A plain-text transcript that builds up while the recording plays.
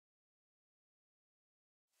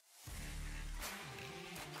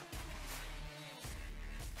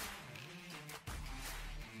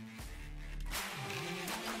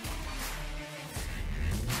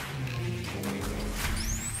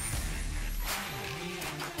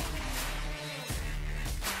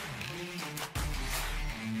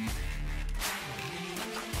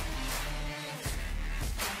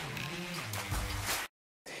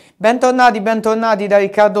Bentornati da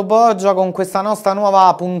Riccardo Borgia con questa nostra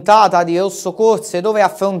nuova puntata di Rosso Corse, dove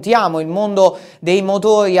affrontiamo il mondo dei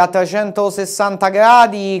motori a 360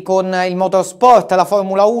 gradi con il motorsport, la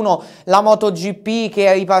Formula 1, la MotoGP che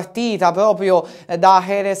è ripartita proprio da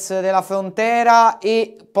Jerez della Frontera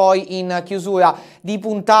e poi in chiusura di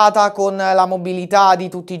puntata con la mobilità di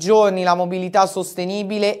tutti i giorni, la mobilità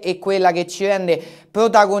sostenibile e quella che ci rende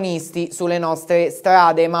protagonisti sulle nostre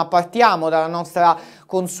strade. Ma partiamo dalla nostra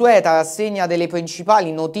consueta rassegna delle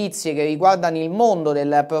principali notizie che riguardano il mondo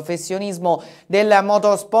del professionismo del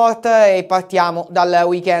motorsport e partiamo dal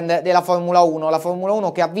weekend della Formula 1. La Formula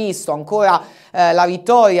 1 che ha visto ancora la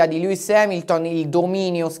vittoria di Lewis Hamilton, il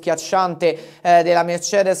dominio schiacciante della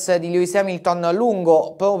Mercedes di Lewis Hamilton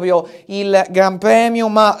lungo proprio il Gran Premio,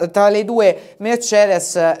 ma tra le due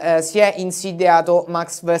Mercedes si è insidiato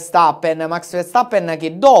Max Verstappen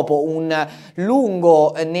che dopo un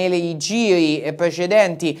lungo nei giri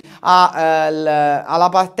precedenti alla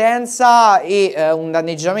partenza e un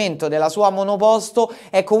danneggiamento della sua monoposto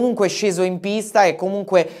è comunque sceso in pista e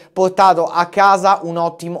comunque portato a casa un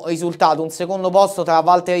ottimo risultato, un secondo posto tra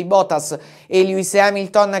Valtteri Bottas e Lewis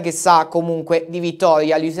Hamilton che sa comunque di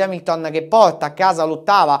vittoria. Lewis Hamilton che porta a casa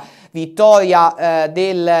l'ottava vittoria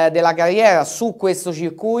della carriera su questo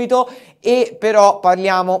circuito. E però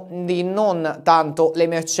parliamo di non tanto le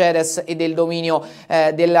Mercedes e del dominio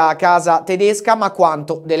della casa tedesca, ma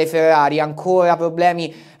quanto delle Ferrari. Ancora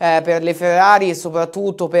problemi per le Ferrari e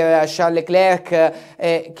soprattutto per Charles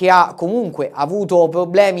Leclerc che ha comunque avuto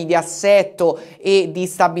problemi di assetto e di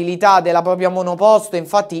stabilità della propria monoposto.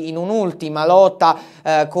 Infatti in un'ultima lotta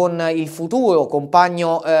con il futuro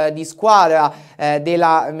compagno di squadra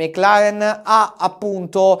della McLaren ha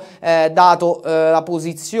appunto dato la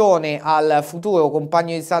posizione al futuro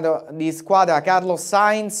compagno di squadra Carlos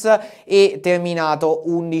Sainz e terminato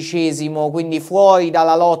 11°, quindi fuori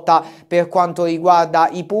dalla lotta per quanto riguarda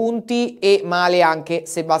i punti. E male anche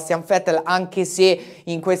Sebastian Vettel, anche se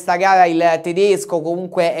in questa gara il tedesco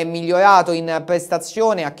comunque è migliorato in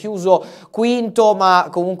prestazione, ha chiuso quinto, ma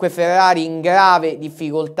comunque Ferrari in grave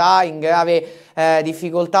difficoltà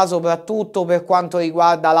soprattutto per quanto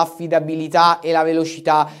riguarda l'affidabilità e la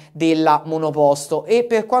velocità della monoposto. E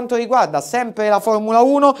per quanto riguarda sempre la Formula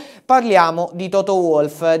 1 parliamo di Toto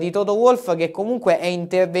Wolff che comunque è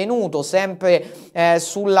intervenuto sempre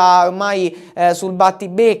sul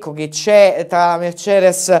battibecco che c'è tra la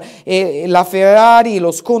Mercedes e la Ferrari.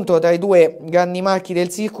 Lo scontro tra i due grandi marchi del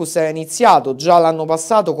circus era iniziato già l'anno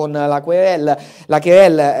passato con la querelle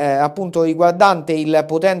appunto riguardante il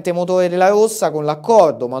potente motore della rossa, con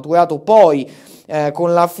l'accordo maturato poi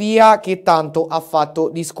con la FIA che tanto ha fatto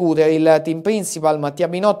discutere. Il team principal Mattia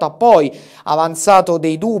Binotto ha poi avanzato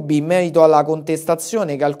dei dubbi in merito alla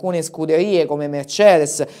contestazione che alcune scuderie come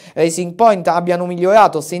Mercedes, Racing Point abbiano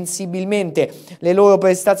migliorato sensibilmente le loro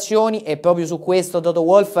prestazioni, e proprio su questo Toto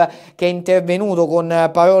Wolff che è intervenuto con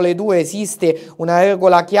parole dure. Esiste una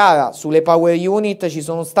regola chiara sulle power unit, ci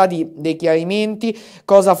sono stati dei chiarimenti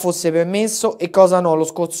cosa fosse permesso e cosa no. Lo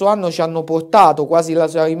scorso anno ci hanno portato quasi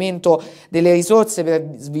l'esaurimento delle risorse per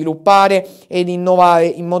sviluppare ed innovare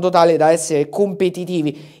in modo tale da essere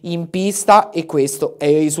competitivi in pista, e questo è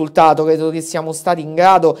il risultato. Credo che siamo stati in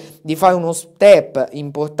grado di fare uno step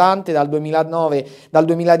importante dal 2019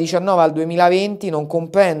 al 2020. Non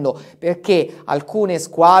comprendo perché alcune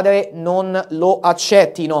squadre non lo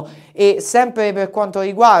accettino. E sempre per quanto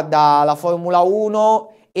riguarda la Formula 1,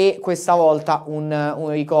 e questa volta un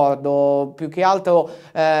ricordo, più che altro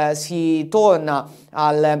si torna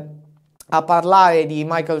a parlare di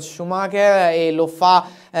Michael Schumacher e lo fa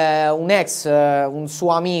un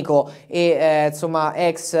suo amico e insomma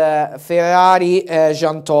ex Ferrari,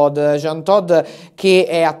 Jean Todt che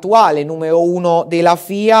è attuale numero 1 della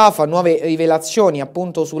FIA. Fa nuove rivelazioni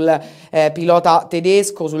appunto sull'ex pilota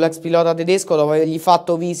tedesco dopo avergli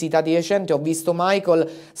fatto visita di recente. Ho visto Michael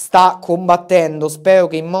sta combattendo, spero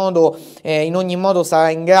che in ogni modo sarà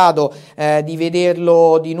in grado di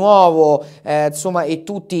vederlo di nuovo, insomma, e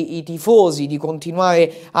tutti i tifosi di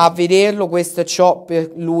continuare a vederlo. Questo è ciò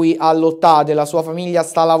per lui ha lottato e la sua famiglia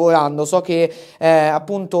sta lavorando. So che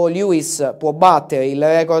appunto Lewis può battere il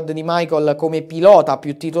record di Michael come pilota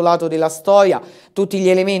più titolato della storia, tutti gli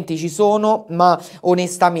elementi ci sono, ma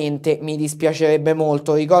onestamente mi dispiacerebbe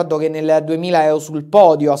molto. Ricordo che nel 2000 ero sul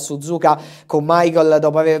podio a Suzuka con Michael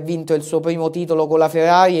dopo aver vinto il suo primo titolo con la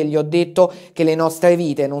Ferrari e gli ho detto che le nostre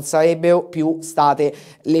vite non sarebbero più state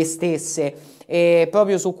le stesse. e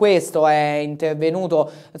proprio su questo è intervenuto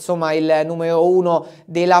insomma il numero uno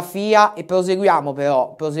della FIA. E proseguiamo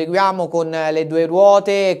con le due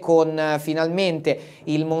ruote, con finalmente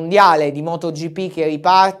il mondiale di MotoGP che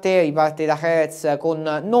riparte da Jerez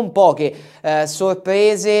con non poche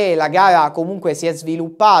sorprese. La gara comunque si è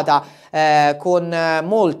sviluppata con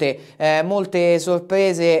molte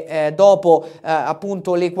sorprese dopo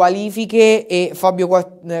appunto le qualifiche, e Fabio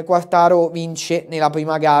Quartararo vince nella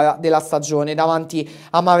prima gara della stagione davanti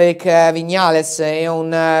a Maverick Viñales e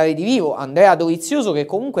un redivivo Andrea Dovizioso, che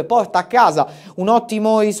comunque porta a casa un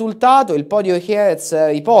ottimo risultato. Il podio Jerez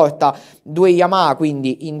riporta due Yamaha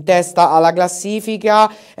quindi in testa alla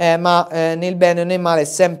classifica, ma nel bene o nel male è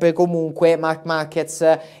sempre comunque Marc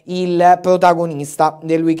Marquez il protagonista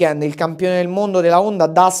del weekend, il campione del mondo della Honda.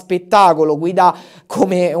 Da spettacolo, guida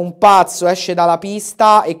come un pazzo, esce dalla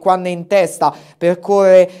pista e quando è in testa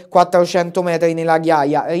percorre 400 metri nella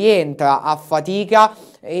ghiaia, rientra a fatica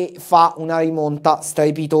e fa una rimonta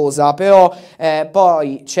strepitosa, però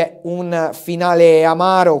poi c'è un finale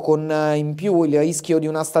amaro con in più il rischio di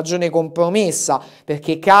una stagione compromessa,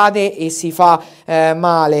 perché cade e si fa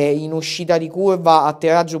male in uscita di curva,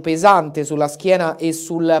 atterraggio pesante sulla schiena e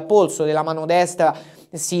sul polso della mano destra.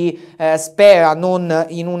 Si spera non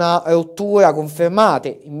in una rottura,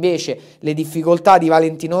 confermate invece le difficoltà di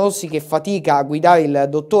Valentino Rossi, che fatica a guidare il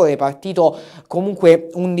dottore, partito comunque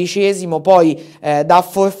 11°, poi da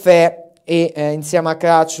forfait e insieme a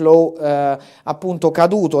Crutchlow appunto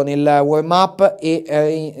caduto nel warm up, e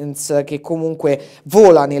Rins che comunque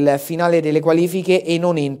vola nel finale delle qualifiche e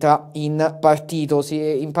non entra in partita,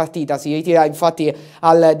 si ritira infatti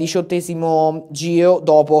al 18° giro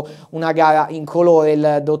dopo una gara incolore.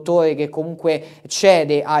 Il dottore che comunque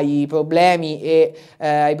cede ai problemi e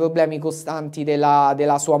ai problemi costanti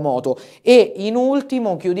della sua moto. E in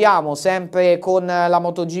ultimo chiudiamo sempre con la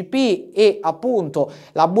MotoGP e appunto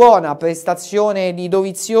la buona prestazione di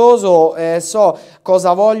Dovizioso. So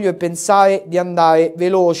cosa voglio e pensare di andare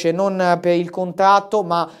veloce, non per il contratto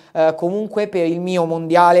ma comunque per il mio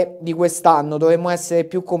mondiale di quest'anno. Dovremmo essere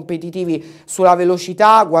più competitivi sulla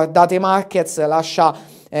velocità. Guardate Marquez,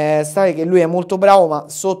 lascia stare che lui è molto bravo, ma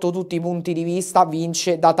sotto tutti i punti di vista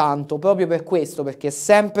vince da tanto, proprio per questo, perché è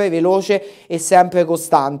sempre veloce e sempre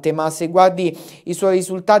costante. Ma se guardi i suoi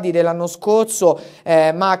risultati dell'anno scorso,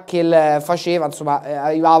 Mackel faceva, insomma,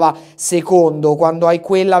 arrivava secondo. Quando hai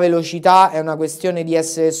quella velocità è una questione di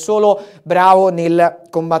essere solo bravo nel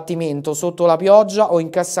combattimento sotto la pioggia o in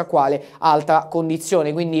chissà quale altra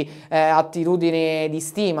condizione. Quindi attitudine di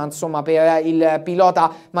stima insomma per il pilota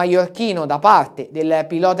maiorchino da parte del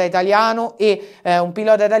pilota italiano, e un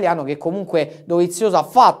pilota italiano che comunque Dovizioso ha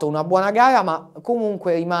fatto una buona gara, ma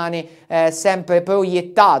comunque rimane sempre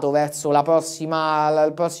proiettato verso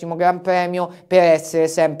il prossimo Gran Premio per essere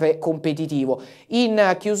sempre competitivo.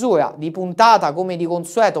 In chiusura di puntata, come di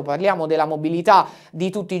consueto, parliamo della mobilità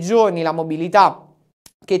di tutti i giorni, la mobilità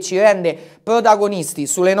che ci rende protagonisti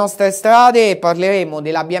sulle nostre strade. Parleremo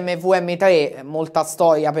della BMW M3, molta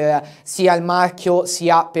storia per sia il marchio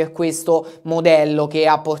sia per questo modello che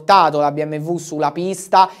ha portato la BMW sulla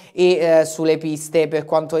pista e sulle piste per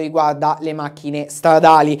quanto riguarda le macchine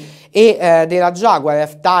stradali, e della Jaguar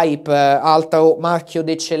F-Type, altro marchio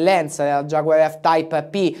d'eccellenza, della Jaguar F-Type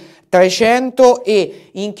P 300. E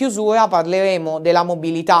in chiusura parleremo della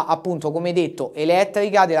mobilità, appunto come detto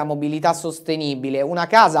elettrica, della mobilità sostenibile, una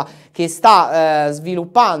casa che sta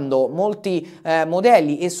sviluppando molti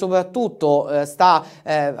modelli e soprattutto sta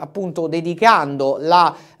appunto dedicando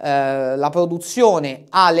la produzione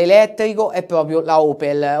all'elettrico. È proprio la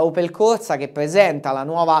Opel Corsa, che presenta la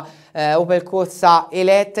nuova Opel Corsa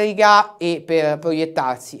elettrica e per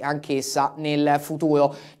proiettarsi anch'essa nel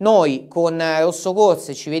futuro. Noi con Rosso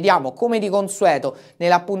Corse ci vediamo come di consueto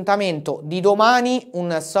nell'appuntamento di domani.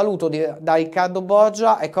 Un saluto da Riccardo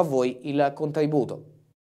Borgia, ecco a voi il contributo.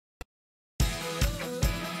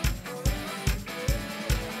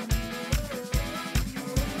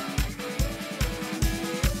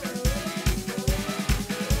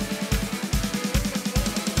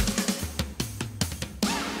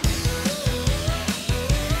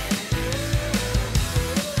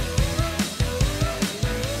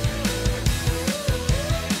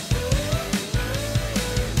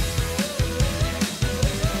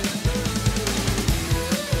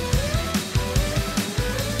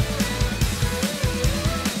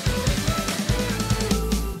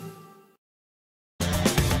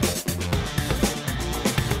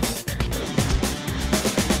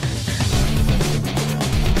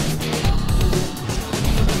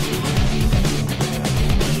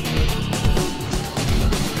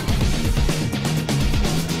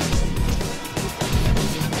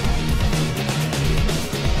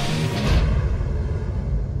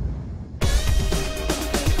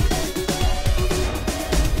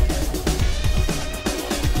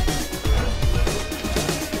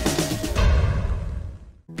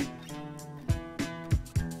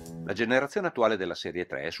 generazione attuale della serie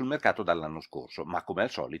 3 è sul mercato dall'anno scorso, ma come al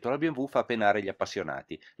solito la BMW fa penare gli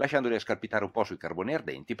appassionati, lasciandoli a scalpitare un po' sui carboni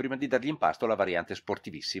ardenti prima di dargli in pasto la variante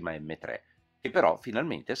sportivissima M3, che però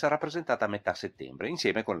finalmente sarà presentata a metà settembre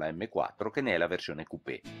insieme con la M4 che ne è la versione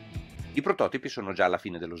coupé. I prototipi sono già alla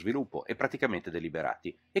fine dello sviluppo e praticamente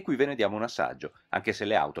deliberati, e qui ve ne diamo un assaggio, anche se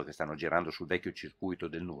le auto che stanno girando sul vecchio circuito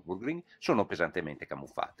del Nürburgring sono pesantemente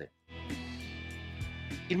camuffate.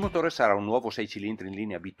 Il motore sarà un nuovo 6 cilindri in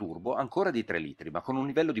linea biturbo ancora di 3 litri, ma con un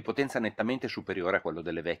livello di potenza nettamente superiore a quello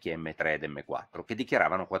delle vecchie M3 ed M4, che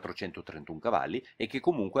dichiaravano 431 cavalli e che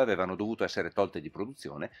comunque avevano dovuto essere tolte di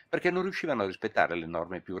produzione perché non riuscivano a rispettare le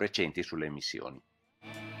norme più recenti sulle emissioni.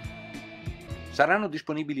 Saranno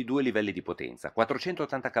disponibili due livelli di potenza,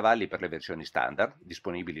 480 cavalli per le versioni standard,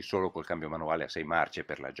 disponibili solo col cambio manuale a 6 marce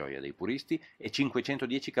per la gioia dei puristi, e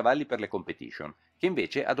 510 cavalli per le competition, che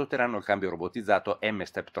invece adotteranno il cambio robotizzato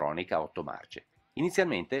M-Steptronic a 8 marce.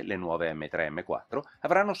 Inizialmente le nuove M3 e M4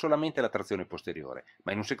 avranno solamente la trazione posteriore,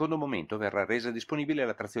 ma in un secondo momento verrà resa disponibile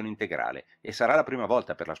la trazione integrale e sarà la prima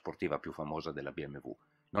volta per la sportiva più famosa della BMW.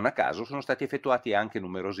 Non a caso sono stati effettuati anche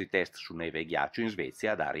numerosi test su neve e ghiaccio in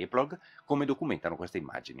Svezia ad Arjeplog, come documentano queste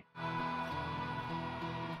immagini.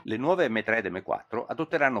 Le nuove M3 ed M4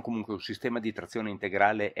 adotteranno comunque un sistema di trazione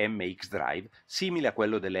integrale MX Drive simile a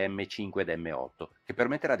quello delle M5 ed M8, che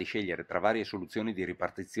permetterà di scegliere tra varie soluzioni di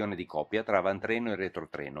ripartizione di coppia tra avantreno e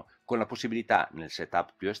retrotreno, con la possibilità, nel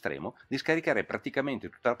setup più estremo, di scaricare praticamente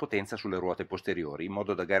tutta la potenza sulle ruote posteriori, in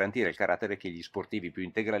modo da garantire il carattere che gli sportivi più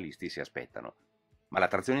integralisti si aspettano. Ma la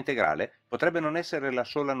trazione integrale potrebbe non essere la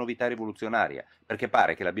sola novità rivoluzionaria, perché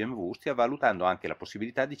pare che la BMW stia valutando anche la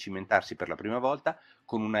possibilità di cimentarsi per la prima volta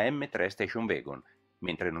con una M3 Station Wagon,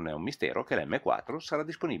 mentre non è un mistero che la M4 sarà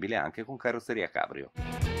disponibile anche con carrozzeria cabrio.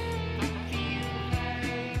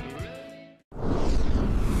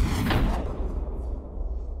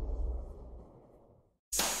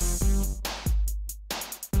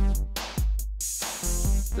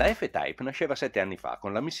 La F-Type nasceva 7 anni fa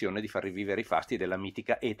con la missione di far rivivere i fasti della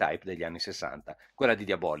mitica E-Type degli anni 60, quella di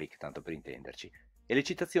Diabolic, tanto per intenderci, e le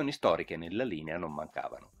citazioni storiche nella linea non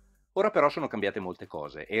mancavano. Ora però sono cambiate molte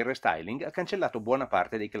cose e il restyling ha cancellato buona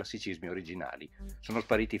parte dei classicismi originali. Sono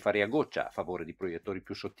spariti i fari a goccia a favore di proiettori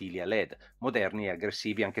più sottili a LED, moderni e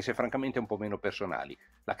aggressivi anche se francamente un po' meno personali.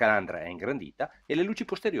 La calandra è ingrandita e le luci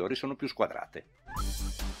posteriori sono più squadrate.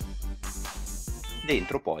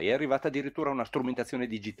 Dentro poi è arrivata addirittura una strumentazione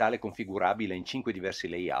digitale configurabile in 5 diversi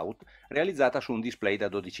layout, realizzata su un display da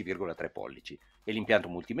 12,3 pollici, e l'impianto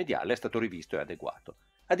multimediale è stato rivisto e adeguato.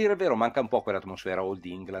 A dire il vero manca un po' quell'atmosfera Old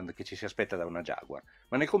England che ci si aspetta da una Jaguar,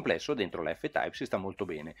 ma nel complesso dentro la F-Type si sta molto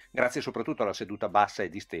bene, grazie soprattutto alla seduta bassa e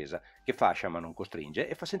distesa, che fascia ma non costringe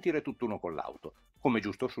e fa sentire tutt'uno con l'auto, come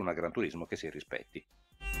giusto su una Gran Turismo che si rispetti.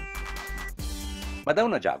 Ma da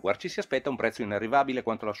una Jaguar ci si aspetta un prezzo inarrivabile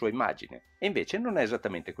quanto la sua immagine, e invece non è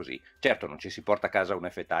esattamente così. Certo, non ci si porta a casa un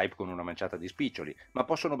F-Type con una manciata di spiccioli, ma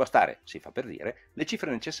possono bastare, si fa per dire, le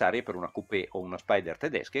cifre necessarie per una coupé o una Spider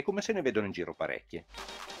tedesche, come se ne vedono in giro parecchie.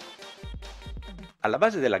 Alla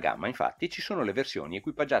base della gamma, infatti, ci sono le versioni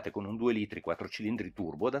equipaggiate con un 2 litri 4 cilindri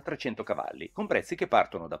turbo da 300 cavalli, con prezzi che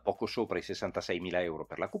partono da poco sopra i 66.000 euro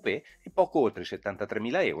per la coupé e poco oltre i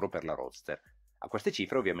 73.000 euro per la Roadster. A queste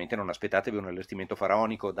cifre ovviamente non aspettatevi un allestimento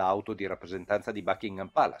faraonico da auto di rappresentanza di Buckingham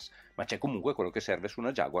Palace, ma c'è comunque quello che serve su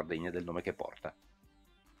una Jaguar degna del nome che porta.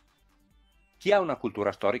 Chi ha una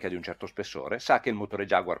cultura storica di un certo spessore sa che il motore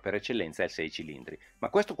Jaguar per eccellenza è il 6 cilindri, ma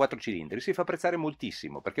questo 4 cilindri si fa apprezzare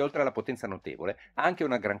moltissimo perché oltre alla potenza notevole ha anche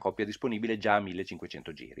una gran coppia disponibile già a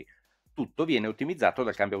 1500 giri. Tutto viene ottimizzato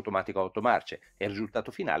dal cambio automatico a 8 marce e il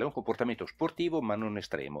risultato finale è un comportamento sportivo ma non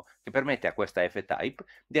estremo, che permette a questa F-Type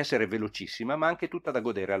di essere velocissima ma anche tutta da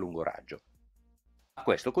godere a lungo raggio. A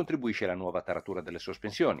questo contribuisce la nuova taratura delle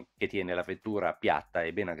sospensioni, che tiene la vettura piatta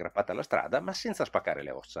e ben aggrappata alla strada ma senza spaccare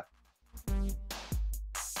le ossa.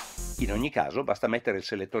 In ogni caso basta mettere il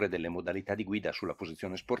selettore delle modalità di guida sulla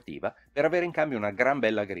posizione sportiva per avere in cambio una gran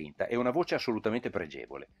bella grinta e una voce assolutamente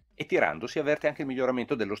pregevole, e tirando si avverte anche il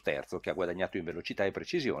miglioramento dello sterzo che ha guadagnato in velocità e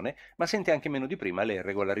precisione, ma sente anche meno di prima le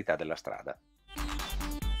irregolarità della strada.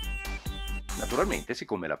 Naturalmente,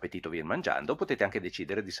 siccome l'appetito viene mangiando, potete anche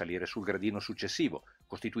decidere di salire sul gradino successivo,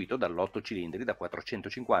 costituito dall'8 cilindri da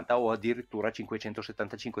 450 o addirittura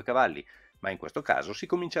 575 cavalli, ma in questo caso si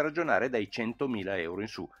comincia a ragionare dai 100.000 euro in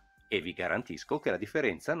su, e vi garantisco che la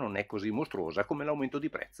differenza non è così mostruosa come l'aumento di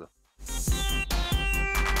prezzo.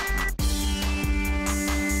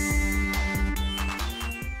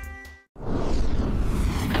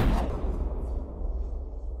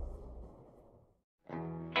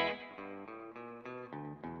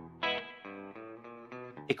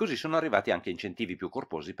 E così sono arrivati anche incentivi più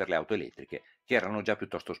corposi per le auto elettriche, che erano già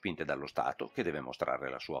piuttosto spinte dallo Stato, che deve mostrare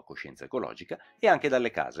la sua coscienza ecologica, e anche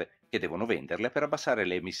dalle case, che devono venderle per abbassare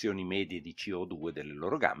le emissioni medie di CO2 delle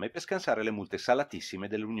loro gamme per scansare le multe salatissime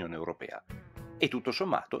dell'Unione Europea. E tutto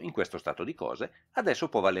sommato, in questo stato di cose, adesso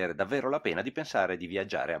può valere davvero la pena di pensare di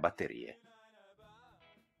viaggiare a batterie.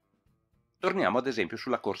 Torniamo ad esempio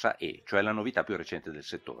sulla corsa E, cioè la novità più recente del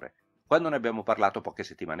settore. Quando ne abbiamo parlato poche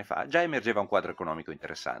settimane fa, già emergeva un quadro economico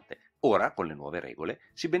interessante. Ora, con le nuove regole,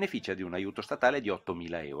 si beneficia di un aiuto statale di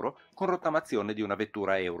 8.000 euro con rottamazione di una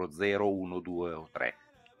vettura Euro 0, 1, 2 o 3.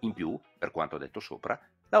 In più, per quanto detto sopra,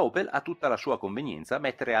 la Opel ha tutta la sua convenienza a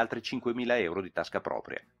mettere altri 5.000 euro di tasca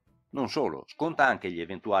propria. Non solo, sconta anche gli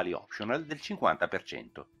eventuali optional del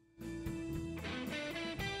 50%.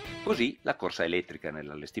 Così la corsa elettrica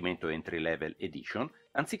nell'allestimento Entry Level Edition,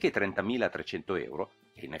 anziché 30.300 euro,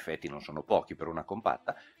 che in effetti non sono pochi per una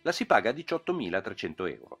compatta, la si paga a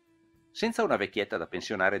 18.300 euro. Senza una vecchietta da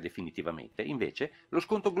pensionare definitivamente, invece, lo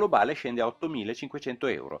sconto globale scende a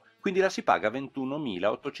 8.500 euro, quindi la si paga a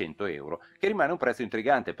 21.800 euro, che rimane un prezzo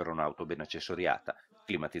intrigante per un'auto ben accessoriata.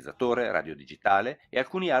 Climatizzatore, radio digitale e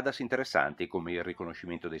alcuni ADAS interessanti come il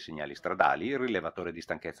riconoscimento dei segnali stradali, il rilevatore di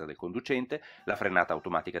stanchezza del conducente, la frenata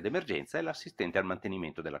automatica d'emergenza e l'assistente al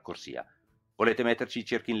mantenimento della corsia. Volete metterci i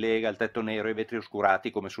cerchi in lega, il tetto nero e i vetri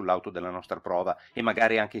oscurati come sull'auto della nostra prova e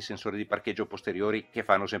magari anche i sensori di parcheggio posteriori che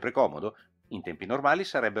fanno sempre comodo? In tempi normali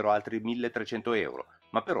sarebbero altri 1.300 euro,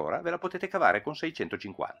 ma per ora ve la potete cavare con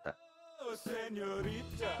 650.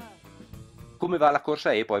 Come va la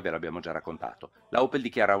corsa E poi ve l'abbiamo già raccontato. La Opel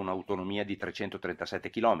dichiara un'autonomia di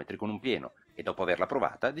 337 km con un pieno e dopo averla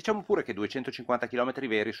provata diciamo pure che 250 km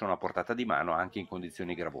veri sono a portata di mano anche in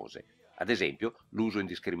condizioni gravose. Ad esempio, l'uso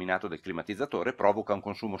indiscriminato del climatizzatore provoca un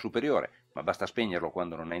consumo superiore, ma basta spegnerlo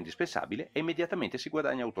quando non è indispensabile e immediatamente si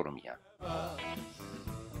guadagna autonomia.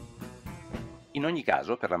 In ogni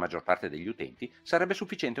caso, per la maggior parte degli utenti, sarebbe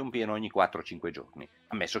sufficiente un pieno ogni 4-5 giorni,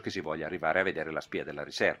 ammesso che si voglia arrivare a vedere la spia della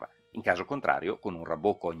riserva. In caso contrario, con un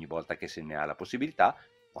rabbocco ogni volta che se ne ha la possibilità,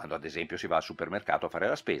 quando ad esempio si va al supermercato a fare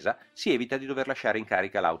la spesa, si evita di dover lasciare in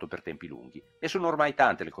carica l'auto per tempi lunghi. E sono ormai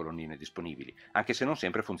tante le colonnine disponibili, anche se non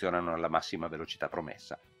sempre funzionano alla massima velocità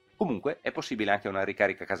promessa. Comunque è possibile anche una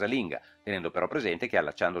ricarica casalinga, tenendo però presente che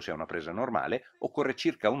allacciandosi a una presa normale occorre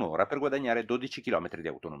circa un'ora per guadagnare 12 km di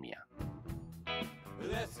autonomia.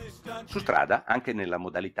 Su strada, anche nella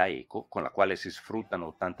modalità Eco, con la quale si sfruttano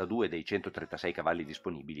 82 dei 136 cavalli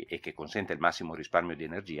disponibili e che consente il massimo risparmio di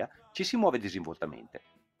energia, ci si muove disinvoltamente.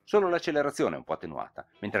 Solo l'accelerazione è un po' attenuata,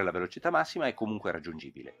 mentre la velocità massima è comunque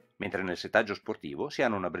raggiungibile, mentre nel settaggio sportivo si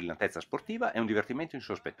hanno una brillantezza sportiva e un divertimento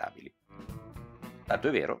insospettabili. Tanto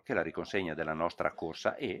è vero che la riconsegna della nostra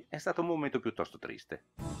corsa E è stato un momento piuttosto triste.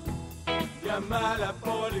 Chiama la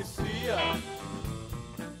polizia!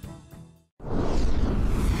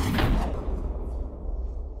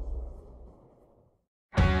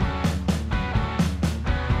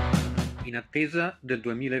 In attesa del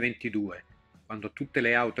 2022, quando tutte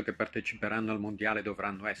le auto che parteciperanno al mondiale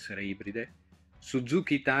dovranno essere ibride,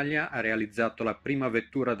 Suzuki Italia ha realizzato la prima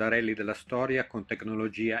vettura da rally della storia con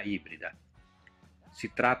tecnologia ibrida.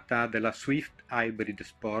 Si tratta della Swift Hybrid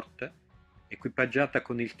Sport, equipaggiata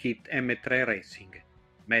con il kit M3 Racing,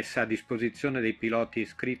 messa a disposizione dei piloti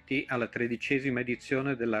iscritti alla 13ª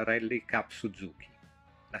edizione della Rally Cup Suzuki,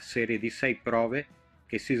 la serie di 6 prove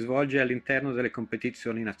che si svolge all'interno delle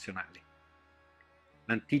competizioni nazionali.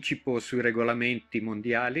 L'anticipo sui regolamenti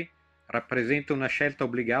mondiali rappresenta una scelta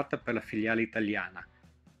obbligata per la filiale italiana,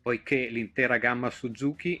 poiché l'intera gamma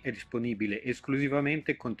Suzuki è disponibile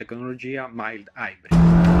esclusivamente con tecnologia mild hybrid.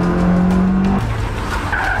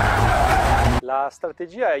 La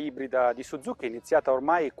strategia ibrida di Suzuki è iniziata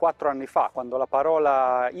ormai 4 anni fa, quando la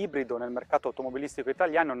parola ibrido nel mercato automobilistico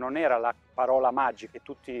italiano non era la parola magica che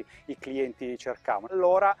tutti i clienti cercavano.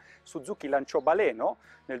 Allora Suzuki lanciò Baleno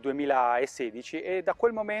nel 2016 e da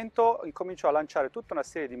quel momento incominciò a lanciare tutta una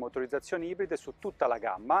serie di motorizzazioni ibride su tutta la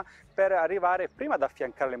gamma per arrivare prima ad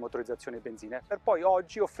affiancare le motorizzazioni benzine, per poi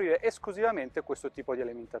oggi offrire esclusivamente questo tipo di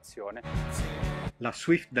alimentazione. La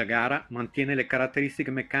Swift da gara mantiene le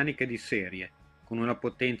caratteristiche meccaniche di serie, con una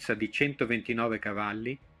potenza di 129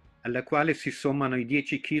 cavalli, alla quale si sommano i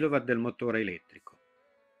 10 kW del motore elettrico.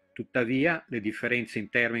 Tuttavia, le differenze in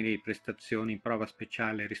termini di prestazioni in prova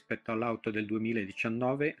speciale rispetto all'auto del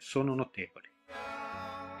 2019 sono notevoli.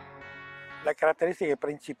 Le caratteristiche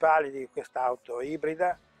principali di quest'auto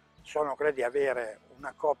ibrida sono quelle di avere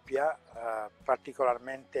una coppia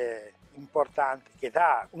particolarmente importante che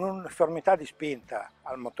dà un'uniformità di spinta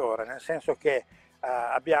al motore, nel senso che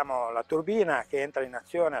Abbiamo la turbina che entra in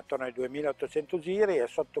azione attorno ai 2800 giri e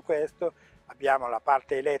sotto questo abbiamo la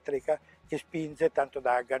parte elettrica che spinge tanto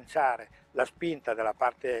da agganciare la spinta della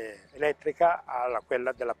parte elettrica a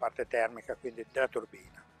quella della parte termica, quindi della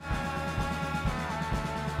turbina.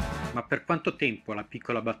 Ma per quanto tempo la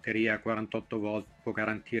piccola batteria a 48 volt può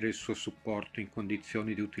garantire il suo supporto in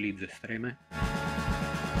condizioni di utilizzo estreme?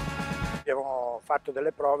 Abbiamo fatto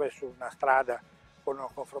delle prove su una strada con una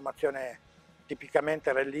conformazione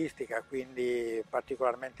tipicamente realistica, quindi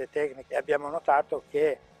particolarmente tecnica, e abbiamo notato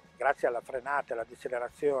che grazie alla frenata e alla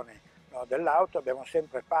decelerazione dell'auto abbiamo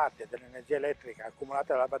sempre parte dell'energia elettrica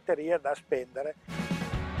accumulata dalla batteria da spendere.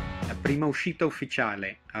 La prima uscita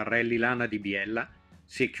ufficiale al Rally Lana di Biella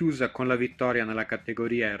si è chiusa con la vittoria nella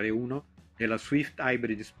categoria R1 della Swift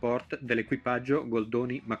Hybrid Sport dell'equipaggio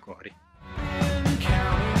Goldoni-Macori.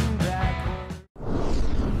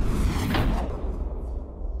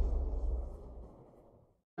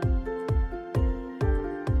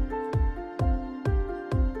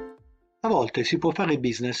 A volte si può fare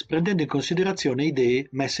business prendendo in considerazione idee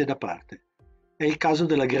messe da parte. È il caso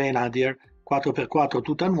della Grenadier 4x4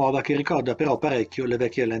 tutta nuova che ricorda però parecchio le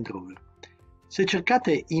vecchie Land Rover. Se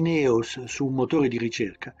cercate Ineos su un motore di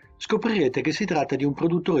ricerca, scoprirete che si tratta di un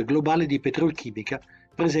produttore globale di petrolchimica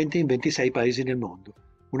presente in 26 paesi nel mondo,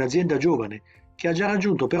 un'azienda giovane che ha già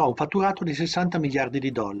raggiunto però un fatturato di 60 miliardi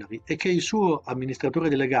di dollari e che il suo amministratore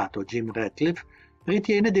delegato Jim Ratcliffe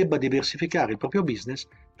ritiene debba diversificare il proprio business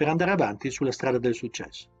per andare avanti sulla strada del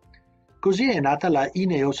successo. Così è nata la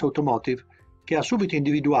Ineos Automotive, che ha subito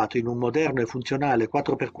individuato in un moderno e funzionale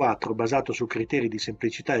 4x4 basato su criteri di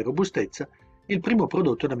semplicità e robustezza il primo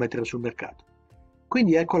prodotto da mettere sul mercato.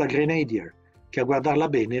 Quindi ecco la Grenadier, che a guardarla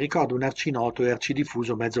bene ricorda un arcinoto e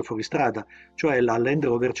arcidiffuso mezzo fuoristrada, cioè la Land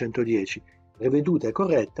Rover 110, riveduta e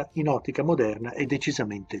corretta in ottica moderna e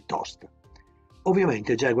decisamente tosta.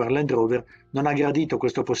 Ovviamente Jaguar Land Rover non ha gradito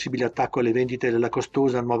questo possibile attacco alle vendite della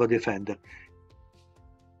costosa nuova Defender.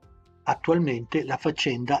 Attualmente la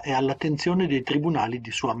faccenda è all'attenzione dei tribunali di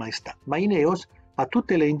Sua Maestà, ma Ineos ha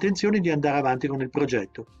tutte le intenzioni di andare avanti con il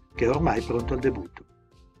progetto, che è ormai pronto al debutto.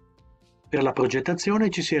 Per la progettazione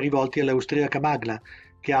ci si è rivolti all'austriaca Magna,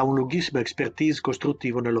 che ha un lunghissima expertise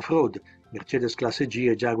costruttivo nell'off-road, Mercedes classe G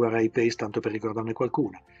e Jaguar I-Pace tanto per ricordarne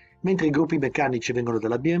qualcuna, mentre i gruppi meccanici vengono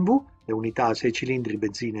dalla BMW, le unità a 6 cilindri,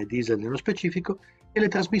 benzina e diesel nello specifico, e le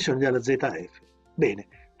trasmissioni dalla ZF. Bene,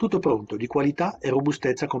 tutto pronto, di qualità e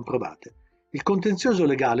robustezza comprovate. Il contenzioso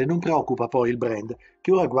legale non preoccupa poi il brand,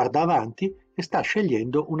 che ora guarda avanti e sta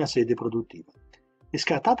scegliendo una sede produttiva. E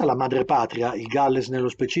scartata la madrepatria, il Galles nello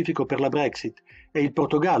specifico per la Brexit e il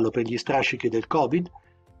Portogallo per gli strascichi del Covid,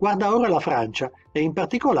 guarda ora la Francia e in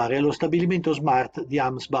particolare lo stabilimento Smart di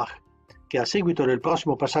Amsbach, che a seguito del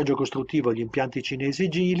prossimo passaggio costruttivo agli impianti cinesi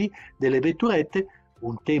Geely delle vetturette,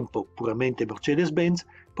 un tempo puramente Mercedes-Benz,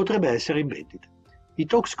 potrebbe essere in vendita. I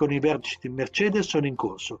talks con i vertici Mercedes sono in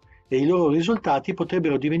corso e i loro risultati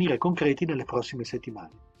potrebbero divenire concreti nelle prossime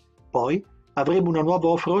settimane. Poi avremo una nuova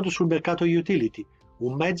off-road sul mercato utility,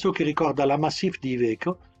 un mezzo che ricorda la Massif di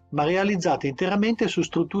Iveco, ma realizzata interamente su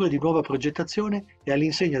strutture di nuova progettazione e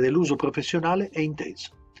all'insegna dell'uso professionale e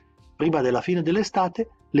intenso. Prima della fine dell'estate,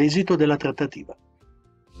 l'esito della trattativa.